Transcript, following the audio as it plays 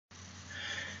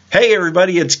Hey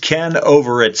everybody, it's Ken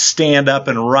over at Stand Up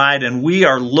and Ride, and we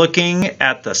are looking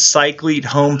at the Cyclete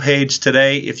homepage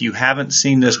today. If you haven't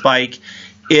seen this bike,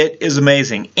 it is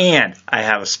amazing, and I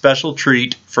have a special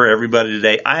treat for everybody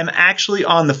today. I'm actually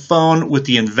on the phone with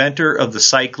the inventor of the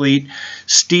Cyclete,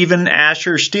 Stephen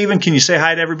Asher. Stephen, can you say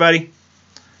hi to everybody?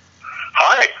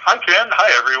 Hi Ken.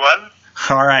 Hi everyone.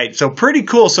 All right, so pretty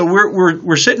cool. So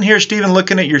we're sitting here, Stephen,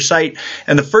 looking at your site,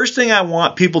 and the first thing I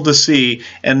want people to see,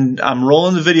 and I'm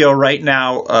rolling the video right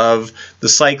now of the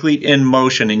Cyclete in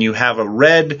motion, and you have a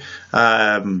red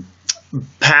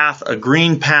path, a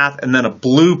green path, and then a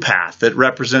blue path that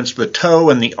represents the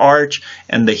toe and the arch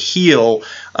and the heel.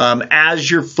 As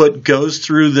your foot goes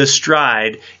through this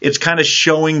stride, it's kind of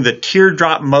showing the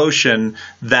teardrop motion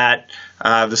that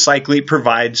the Cyclete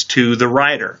provides to the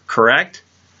rider, correct?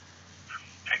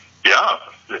 Yeah,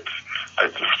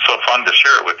 it's so fun to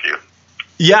share it with you.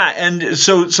 Yeah, and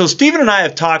so Stephen and I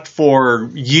have talked for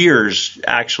years,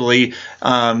 actually,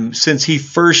 since he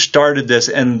first started this,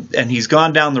 and he's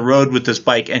gone down the road with this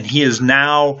bike, and he is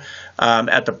now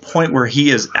at the point where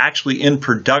he is actually in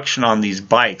production on these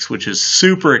bikes, which is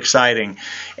super exciting.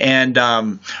 And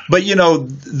but you know,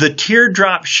 the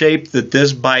teardrop shape that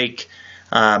this bike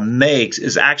makes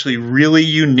is actually really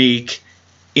unique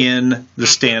in the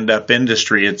stand-up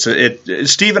industry.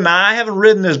 Stephen, I haven't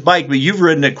ridden this bike, but you've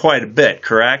ridden it quite a bit,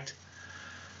 correct?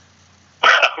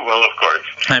 Well, of course.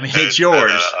 I mean, it's yours.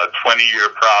 Been a 20-year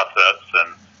process,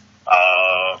 and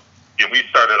we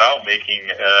started out making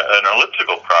an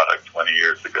elliptical product 20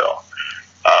 years ago.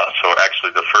 So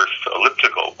actually the first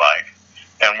elliptical bike,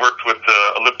 and worked with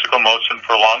the elliptical motion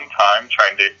for a long time,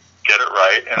 trying to get it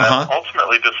right, and then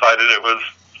ultimately decided it was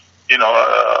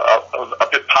a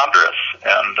bit ponderous,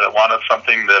 and wanted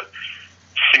something that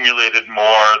simulated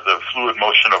more the fluid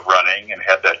motion of running and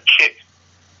had that kick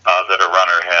that a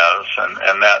runner has,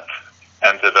 and that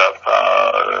ended up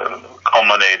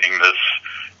culminating this,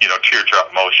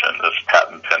 teardrop motion, this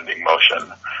patent pending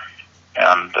motion,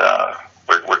 and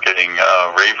we're getting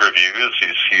rave reviews.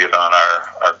 You see it on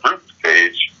our group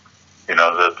page,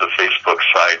 the Facebook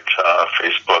site,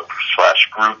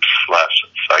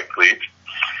 Facebook.com/groups/Cyclete.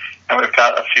 And we've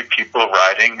got a few people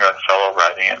riding, a fellow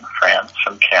riding in France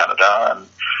and Canada, and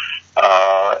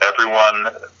everyone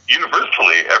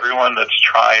that's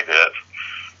tried it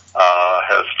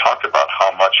has talked about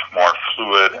how much more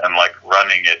fluid and like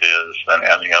running it is than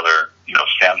any other,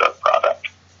 stand-up product.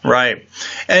 Right.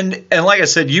 And like I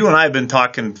said, you and I have been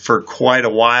talking for quite a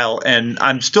while, and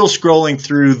I'm still scrolling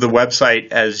through the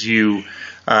website as you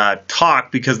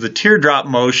talk, because the teardrop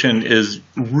motion is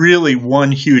really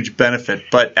one huge benefit.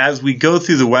 But as we go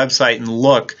through the website and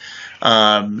look,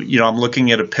 I'm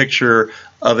looking at a picture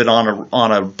of it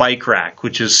on a bike rack,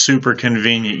 which is super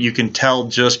convenient. You can tell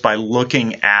just by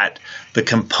looking at the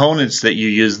components that you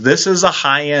use. This is a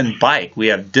high-end bike. We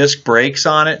have disc brakes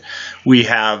on it. We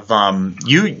have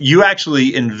you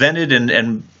actually invented,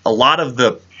 and a lot of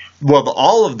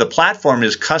all of the platform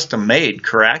is custom made,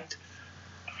 correct?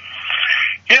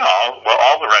 Yeah,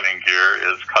 all the running gear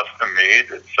is custom made.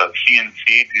 It's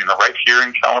CNC, right here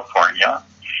in California.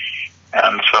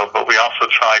 And so, but we also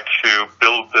tried to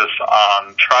build this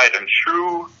on tried and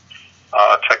true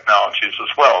technologies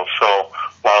as well. So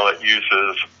while it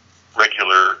uses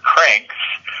regular cranks,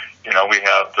 we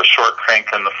have the short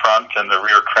crank in the front and the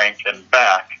rear crank in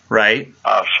back. Right.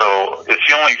 So it's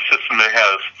the only system that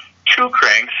has two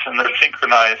cranks, and they're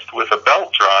synchronized with a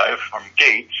belt drive from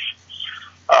Gates.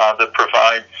 That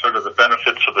provides sort of the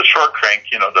benefits of the short crank,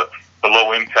 the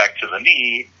low impact to the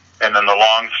knee, and then the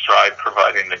long stride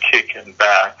providing the kick and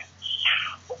back.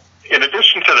 In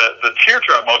addition to the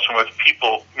teardrop motion, which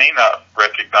people may not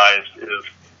recognize, is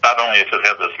not only does it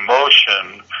have this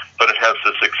motion, but it has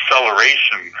this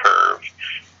acceleration curve.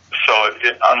 So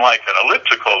unlike an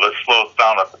elliptical that slows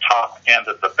down at the top and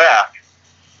at the back,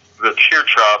 the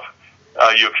teardrop,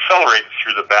 you accelerate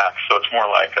through the back, so it's more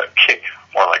like a kick,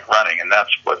 more like running, and that's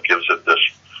what gives it this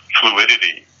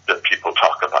fluidity that people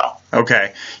talk about.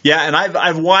 Okay. Yeah, and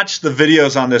I've watched the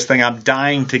videos on this thing. I'm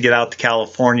dying to get out to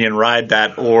California and ride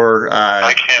that, or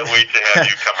I can't wait to have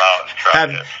you come out and try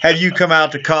it. Have you come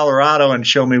out to Colorado and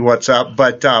show me what's up.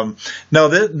 But no,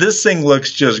 this thing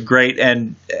looks just great,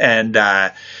 and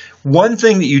one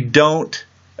thing that you don't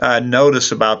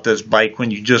notice about this bike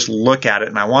when you just look at it,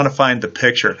 and I want to find the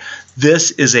picture,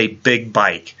 this is a big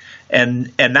bike.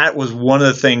 And that was one of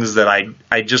the things that I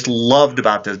just loved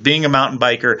about this. Being a mountain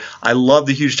biker, I love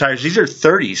the huge tires. These are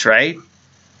 30s, right?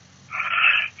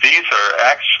 These are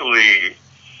actually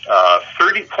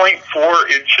 30.4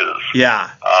 inches.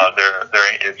 Yeah.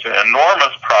 It's an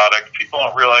enormous product. People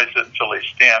don't realize it until they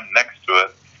stand next to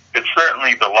it. it's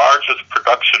certainly the largest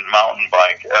production mountain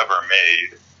bike ever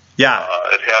made. Yeah.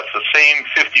 It has the same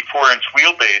 54-inch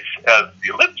wheelbase as the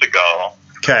Elliptigo,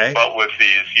 Okay. but with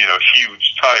these,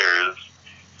 huge tires.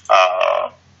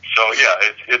 So yeah,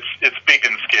 it's big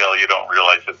in scale. You don't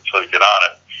realize it until you get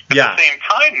on it. At the same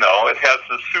time, though, it has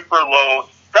the super low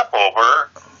step over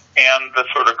and the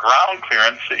sort of ground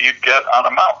clearance that you'd get on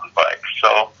a mountain bike.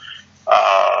 So,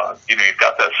 you've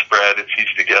got that spread. It's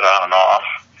easy to get on and off.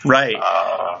 Right.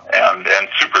 And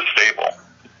super stable.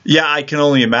 Yeah, I can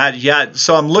only imagine. Yeah,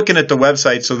 so I'm looking at the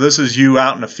website. So this is you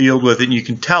out in the field with it, and you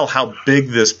can tell how big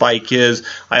this bike is.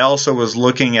 I also was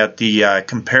looking at the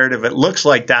comparative. It looks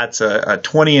like that's a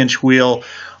 20-inch wheel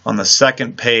on the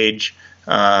second page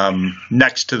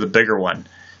next to the bigger one.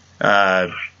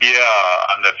 On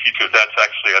the features, that's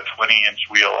actually a 20-inch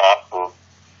wheel off of,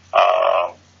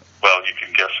 you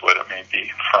can guess what it may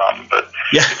be from, but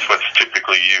it's what's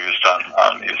typically used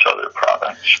on these other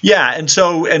products. Yeah,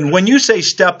 and when you say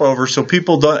step over, so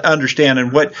people don't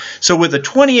understand, so with a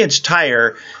 20-inch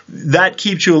tire, that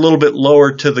keeps you a little bit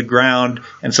lower to the ground,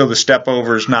 and so the step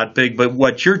over is not big. But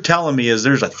what you're telling me is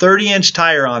there's a 30-inch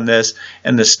tire on this,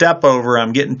 and the step over,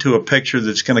 I'm getting to a picture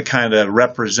that's going to kind of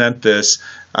represent this.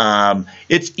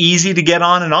 It's easy to get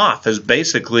on and off is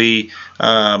basically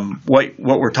what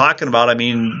we're talking about. I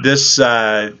mean, this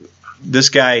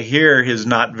guy here is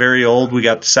not very old. We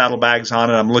got the saddlebags on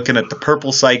it. I'm looking at the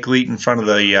purple Cyclete in front of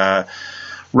the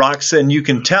rocks, and you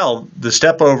can tell the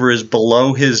step over is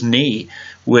below his knee,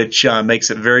 which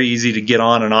makes it very easy to get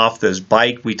on and off this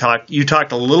bike. You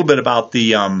talked a little bit about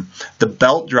the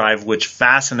belt drive, which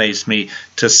fascinates me,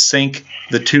 to sync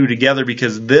the two together,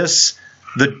 because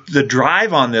the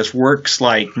drive on this works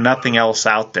like nothing else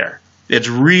out there. It's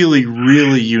really,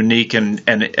 really unique and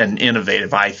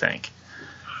innovative, I think.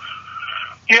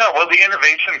 Yeah, well, the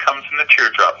innovation comes in the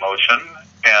teardrop motion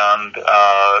and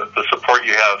the support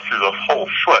you have through the whole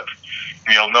foot.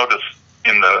 And you'll notice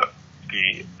in the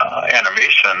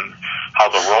animation how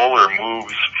the roller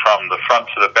moves from the front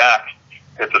to the back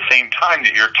at the same time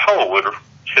that your toe would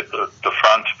hit the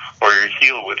front or your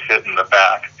heel would hit in the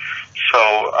back.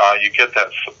 So you get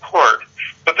that support.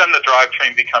 But then the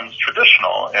drivetrain becomes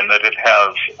traditional in that it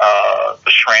has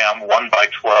the SRAM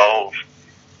 1x12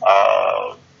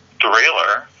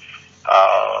 derailleur,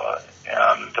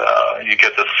 and you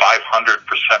get this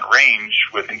 500% range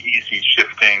with an easy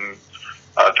shifting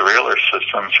derailleur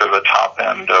system for the top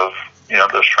end of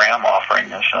the SRAM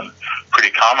offering. Is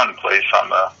pretty commonplace on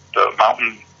the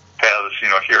mountain paths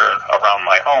here around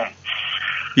my home.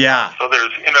 Yeah. So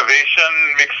there's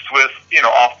innovation mixed with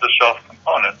off-the-shelf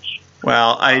components.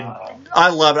 Well, I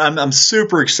love it. I'm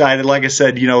super excited. Like I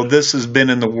said, this has been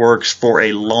in the works for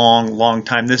a long, long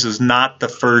time. This is not the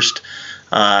first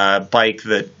bike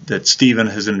that Stephen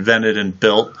has invented and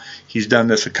built. He's done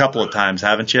this a couple of times,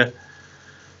 haven't you?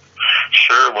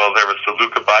 Sure. Well, there was the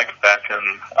Luca bike back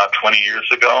in 20 years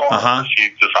ago.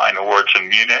 Received design awards in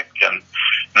Munich, and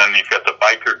then you've got the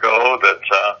Biker Go that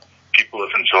people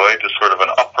have enjoyed, just sort of an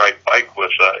upright bike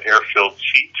with an air-filled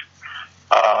seat.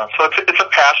 So it's a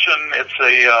passion. It's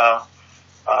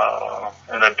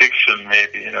an addiction,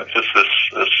 maybe. Just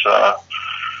this.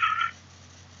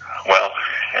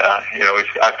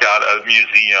 I've got a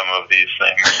museum of these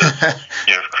things that,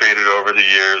 created over the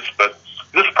years. But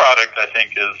this product, I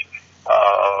think, is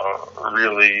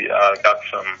really got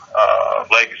some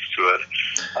legs to it.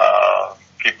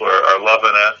 People are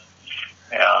loving it,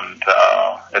 and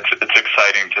it's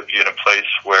exciting to be in a place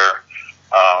where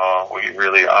we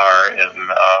really are in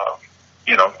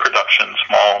production,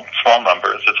 small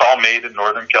numbers. It's all made in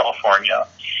Northern California.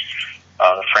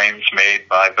 The frame's made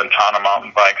by Ventana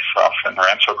Mountain Bikes off in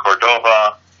Rancho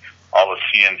Cordova. All the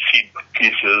CNC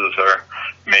pieces are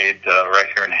made right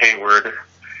here in Hayward,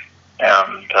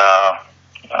 and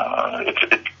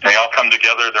they all come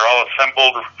together. They're all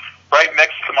assembled right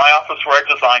next to my office where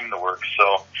I design the work.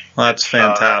 So that's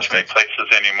fantastic. Not many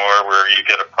places anymore where you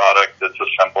get a product that's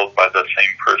assembled by the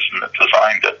same person that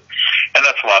designed it, and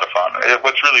that's a lot of fun.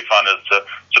 What's really fun is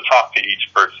to talk to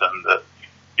each person that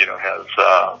has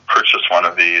purchased one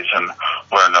of these and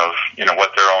learn of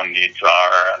what their own needs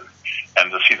are, and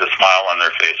to see the smile on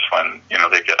their face when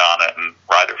they get on it and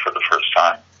ride it for the first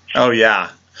time. Oh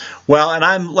yeah. Well, and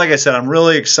I'm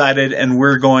really excited, and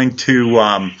we're going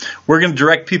to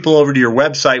direct people over to your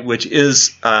website, which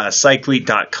is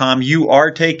cyclete.com. You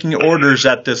are taking orders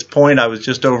at this point. I was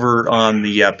just over on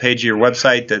the page of your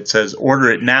website that says order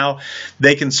it now.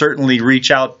 They can certainly reach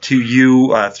out to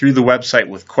you through the website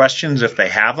with questions if they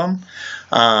have them.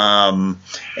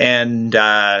 And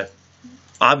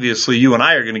obviously, you and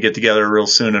I are going to get together real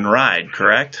soon and ride,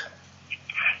 correct?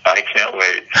 I can't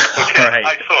wait. Okay, All right.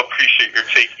 I so appreciate your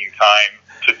taking time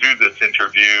to do this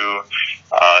interview.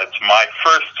 It's my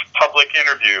first public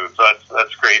interview, so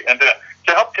that's great. And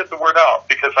to help get the word out,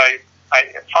 because I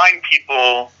find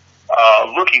people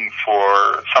looking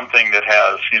for something that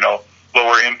has,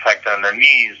 lower impact on their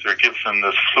knees, or gives them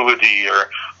this fluidity or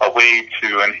a way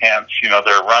to enhance,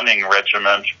 their running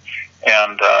regimen.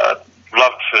 And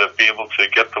love to be able to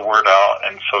get the word out,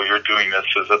 and so you're doing this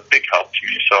is a big help to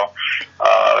me. So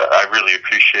I really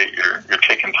appreciate your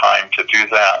taking time to do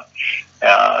that.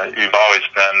 You've always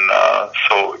been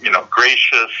so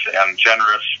gracious and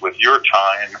generous with your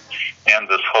time and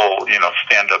this whole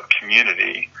stand-up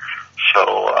community.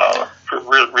 So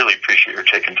really appreciate your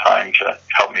taking time to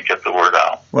help me get the word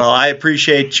out. Well, I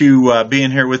appreciate you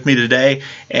being here with me today.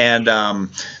 And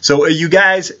so you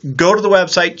guys go to the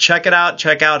website, check it out,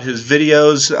 check out his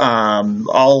videos,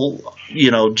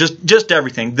 just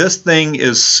everything. This thing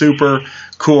is super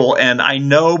cool, and I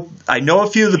know a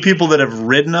few of the people that have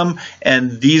ridden them,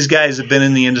 and these guys have been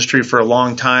in the industry for a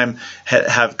long time,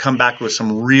 have come back with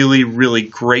some really, really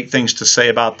great things to say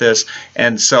about this.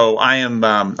 And so I'm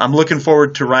looking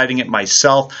forward to riding it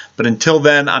myself, but until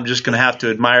then, I'm just going to have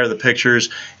to admire the pictures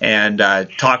and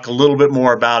talk a little bit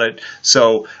more about it.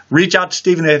 So reach out to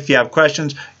Stephen if you have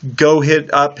questions. Go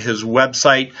hit up his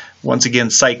website. Once again,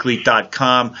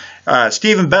 cyclete.com.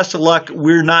 Stephen, best of luck.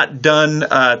 We're not done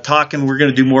talking. We're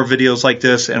going to do more videos like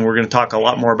this, and we're going to talk a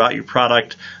lot more about your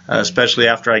product, especially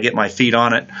after I get my feet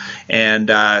on it.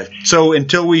 And so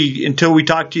until we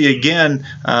talk to you again,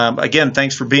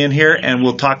 thanks for being here, and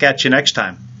we'll talk at you next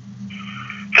time.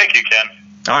 Thank you, Ken.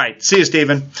 All right. See you,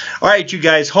 Stephen. All right, you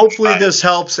guys. Hopefully this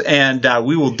helps, and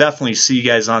we will definitely see you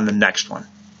guys on the next one.